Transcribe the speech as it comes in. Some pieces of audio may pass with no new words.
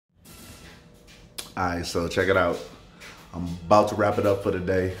All right, so check it out. I'm about to wrap it up for the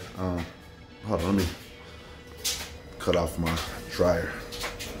day. Hold on, let me cut off my dryer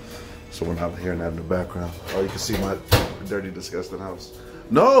so we're not hearing that in the background. Oh, you can see my dirty, disgusting house.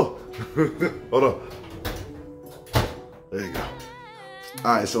 No! Hold on. There you go.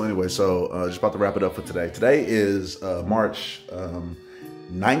 All right, so anyway, just about to wrap it up for today. Today is March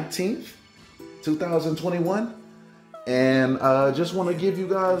 19th, 2021. And just want to give you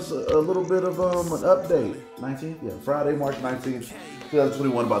guys a little bit of an update. 19th? Yeah, Friday, March 19th,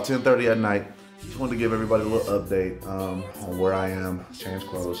 2021, about 10:30 at night. Just wanted to give everybody a little update on where I am. Changed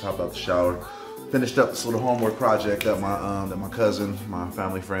clothes, hopped out the shower. Finished up this little homework project that my cousin, my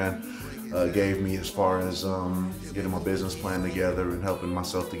family friend, gave me as far as getting my business plan together and helping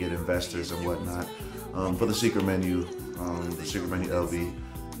myself to get investors and whatnot. For the secret menu LV.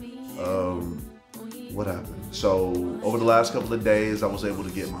 What happened? So over the last couple of days, I was able to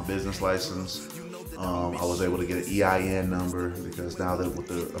get my business license. I was able to get an EIN number because now that with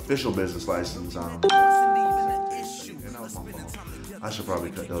the official business license, I should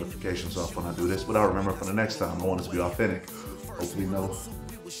probably cut notifications off when I do this, but I'll remember for the next time. I want it to be authentic. Hopefully no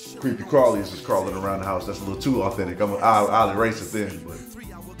creepy crawlies is crawling around the house. That's a little too authentic. I'll erase it then, but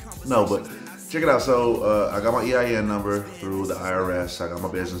no, but check it out. So I got my EIN number through the IRS. I got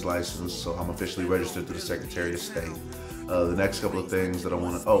my business license, so I'm officially registered to the Secretary of State. The next couple of things that I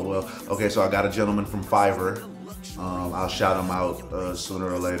want to, okay, so I got a gentleman from Fiverr. I'll shout him out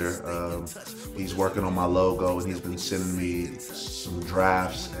sooner or later. He's working on my logo and he's been sending me some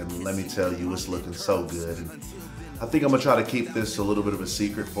drafts, and let me tell you, it's looking so good. And I think I'm gonna try to keep this a little bit of a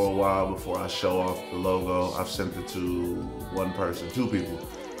secret for a while before I show off the logo. I've sent it to one person, two people.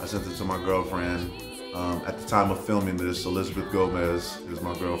 I sent it to my girlfriend. At the time of filming this, Elizabeth Gomez is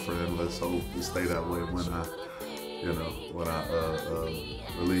my girlfriend. Let's hope we stay that way when I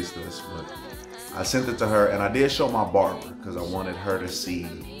release this. But I sent it to her, and I did show my barber because I wanted her to see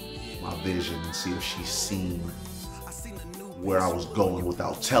my vision and see if she's seen where I was going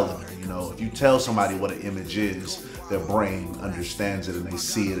without telling her. You know, if you tell somebody what an image is, their brain understands it and they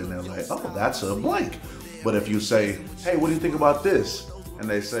see it and they're like, oh, that's a blank. But if you say, hey, what do you think about this? And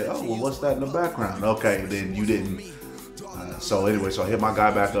they say, oh, well, what's that in the background? Okay, then you didn't. So anyway, so I hit my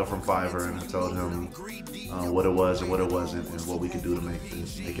guy back up from Fiverr and I told him what it was and what it wasn't and what we could do to make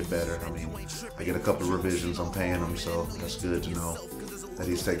it better. I mean, I get a couple of revisions, I'm paying him, so that's good to know that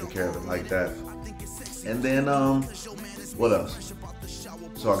he's taking care of it like that. And then, what else?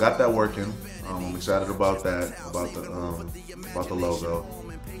 So I got that working. I'm excited about that, about the logo.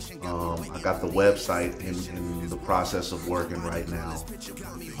 I got the website in the process of working right now.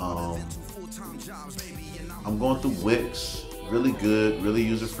 I'm going through Wix, really good, really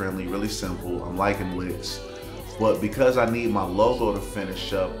user-friendly, really simple. I'm liking Wix. But because I need my logo to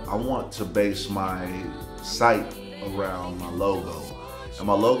finish up, I want to base my site around my logo. And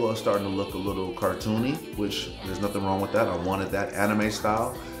my logo is starting to look a little cartoony, which there's nothing wrong with that. I wanted that anime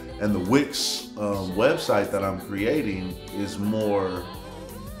style. And the Wix website that I'm creating is more,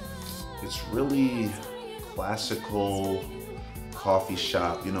 it's really classical coffee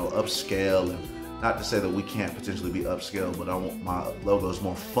shop, you know, upscale. And not to say that we can't potentially be upscale, but I want my logo is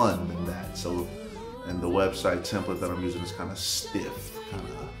more fun than that. So, and the website template that I'm using is kind of stiff, kind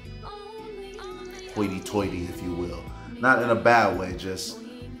of hoity-toity, if you will. Not in a bad way, just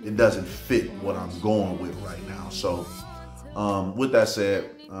it doesn't fit what I'm going with right now. So with that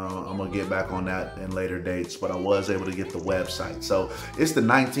said, I'm gonna get back on that in later dates, but I was able to get the website. So it's the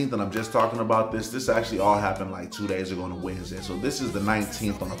 19th and I'm just talking about this. This actually all happened like 2 days ago on a Wednesday. So this is the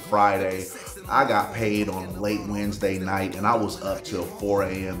 19th on a Friday. I got paid on a late Wednesday night and I was up till 4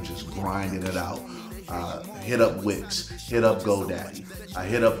 a.m. just grinding it out. Hit up Wix, hit up GoDaddy. I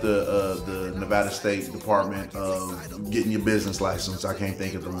hit up the Nevada State Department of getting your business license. I can't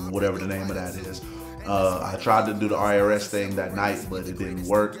think of them, whatever the name of that is. I tried to do the IRS thing that night, but it didn't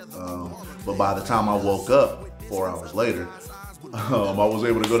work. But by the time I woke up 4 hours later, I was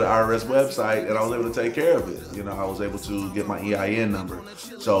able to go to the IRS website and I was able to take care of it. You know, I was able to get my EIN number.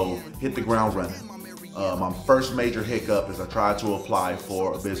 So hit the ground running. My first major hiccup is I tried to apply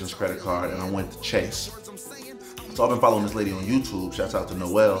for a business credit card and I went to Chase. So I've been following this lady on YouTube. Shouts out to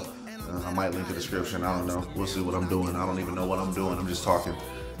Noelle. I might link the description. I don't know. We'll see what I'm doing. I don't even know what I'm doing. I'm just talking.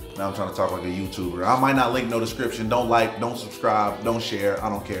 Now I'm trying to talk like a YouTuber. I might not link no description. Don't like, don't subscribe, don't share. I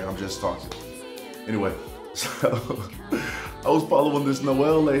don't care. I'm just talking. Anyway, so I was following this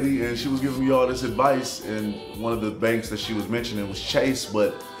Noelle lady and she was giving me all this advice, and one of the banks that she was mentioning was Chase,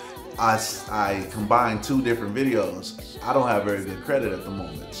 but I combined two different videos. I don't have very good credit at the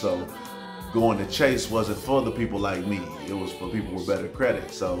moment, so going to Chase wasn't for the people like me. It was for people with better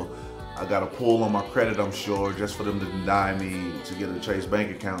credit. So I got a pull on my credit, I'm sure, just for them to deny me to get a Chase bank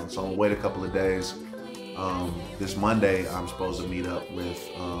account. So I'm gonna wait a couple of days. This Monday, I'm supposed to meet up with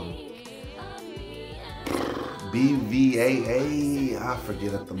BVAA. I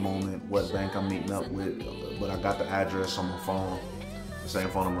forget at the moment what bank I'm meeting up with, but I got the address on my phone, the same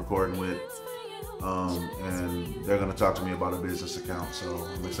phone I'm recording with. And they're gonna talk to me about a business account, so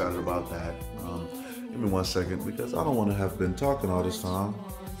I'm excited about that. Give me 1 second, because I don't want to have been talking all this time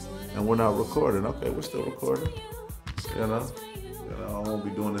and we're not recording. Okay, we're still recording. You know, I won't be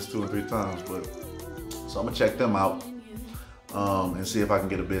doing this 2 or 3 times, but so I'm gonna check them out and see if I can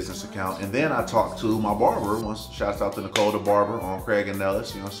get a business account. And then I talked to my barber. Once, shouts out to Nicole the barber on Craig and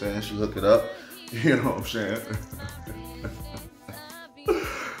Nellis. You know what I'm saying? She hooked it up. You know what I'm saying?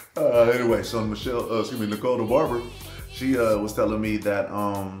 Anyway, so Nicole the barber, she was telling me that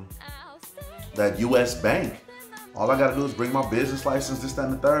that U.S. Bank, all I gotta do is bring my business license, this, that,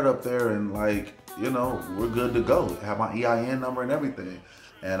 and the third up there, and like, you know, we're good to go. Have my EIN number and everything.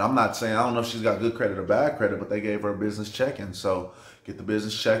 And I'm not saying, I don't know if she's got good credit or bad credit, but they gave her a business checking. So get the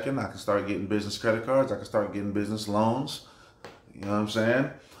business checking, I can start getting business credit cards, I can start getting business loans. You know what I'm saying?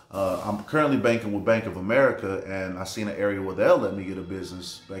 I'm currently banking with Bank of America, and I seen an area where they'll let me get a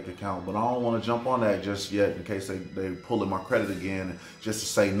business bank account, but I don't want to jump on that just yet in case they pulling my credit again just to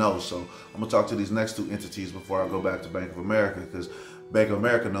say no. So I'm gonna talk to these next 2 entities before I go back to Bank of America, because Bank of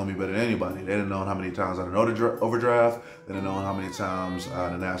America know me better than anybody. They didn't know how many times I done overdraft. They didn't know how many times I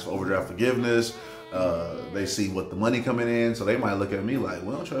done asked for overdraft forgiveness. They see what the money coming in, so they might look at me like,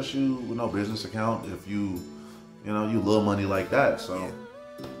 we don't trust you with no business account if you little money like that. So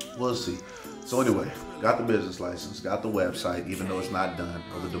we'll see. So anyway, got the business license, got the website, even though it's not done,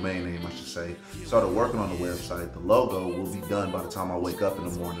 or the domain name, I should say. Started working on the website. The logo will be done by the time I wake up in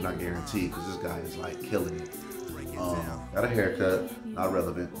the morning, I guarantee, because this guy is like killing it. Got a haircut, not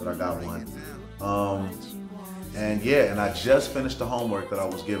relevant, but I got one. And yeah, and I just finished the homework that I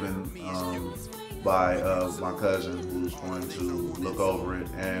was given by my cousin, who's going to look over it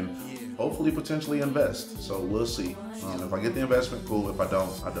and hopefully potentially invest. So we'll see. If I get the investment, cool. If I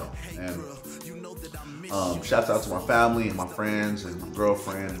don't, I don't. And shouts out to my family and my friends and my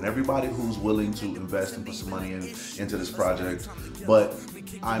girlfriend and everybody who's willing to invest and put some money into this project. But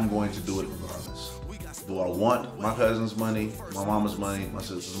I'm going to do it regardless. Do I want my cousin's money, my mama's money, my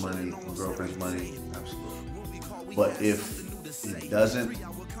sister's money, my girlfriend's money? Absolutely. But if it doesn't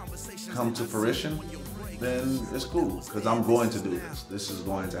come to fruition, then it's cool, because I'm going to do this. This is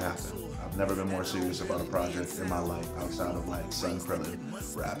going to happen. I've never been more serious about a project in my life outside of like Sun Krillin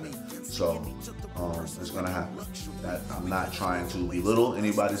rapping. So it's gonna happen. That I'm not trying to belittle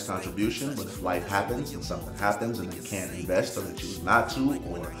anybody's contribution, but if life happens and something happens and they can't invest, or they choose not to,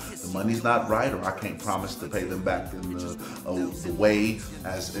 or the money's not right, or I can't promise to pay them back in the way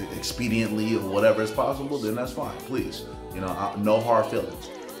as expediently or whatever is possible, then that's fine. Please, no hard feelings.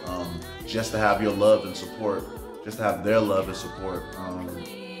 Just to have your love and support, just to have their love and support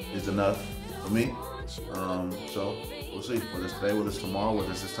is enough for me. So we'll see, whether it's today, whether it's tomorrow, whether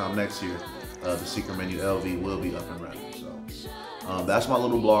it's this time next year, the Secret Menu LV will be up and running. So that's my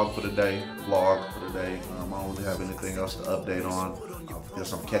little vlog for today. I don't really have anything else to update on. I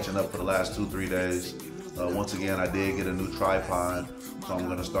guess I'm catching up for the last 2-3 days. Once again, I did get a new tripod, so I'm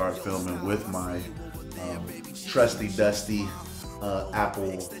gonna start filming with my trusty dusty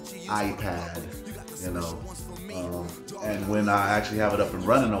Apple iPad, and when I actually have it up and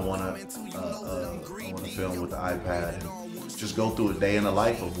running, I wanna film with the iPad and just go through a day in the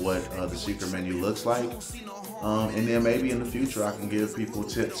life of what the Secret Menu looks like, and then maybe in the future I can give people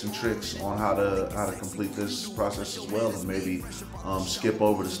tips and tricks on how to complete this process as well, and maybe skip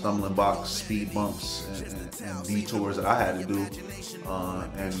over the stumbling blocks, speed bumps, and detours that I had to do,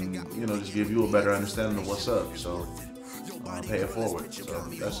 and just give you a better understanding of what's up. So pay it forward. So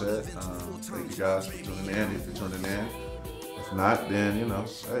that's it. Thank you guys for tuning in, if you're tuning in. If not, then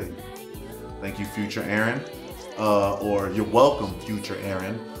hey, thank you, future Aaron, or you're welcome, future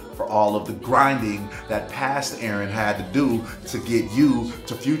Aaron, for all of the grinding that past Aaron had to do to get you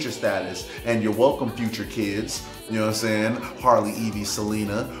to future status. And you're welcome, future kids, you know what I'm saying, Harley, Evie,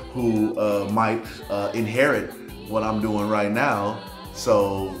 Selena, who might inherit what I'm doing right now.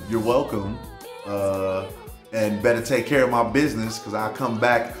 So you're welcome, and better take care of my business, because I come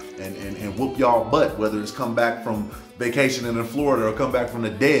back and whoop y'all butt, whether it's come back from vacationing in Florida or come back from the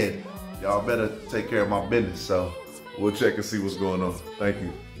dead. Y'all better take care of my business. So we'll check and see what's going on. Thank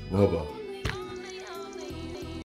you. Bye-bye.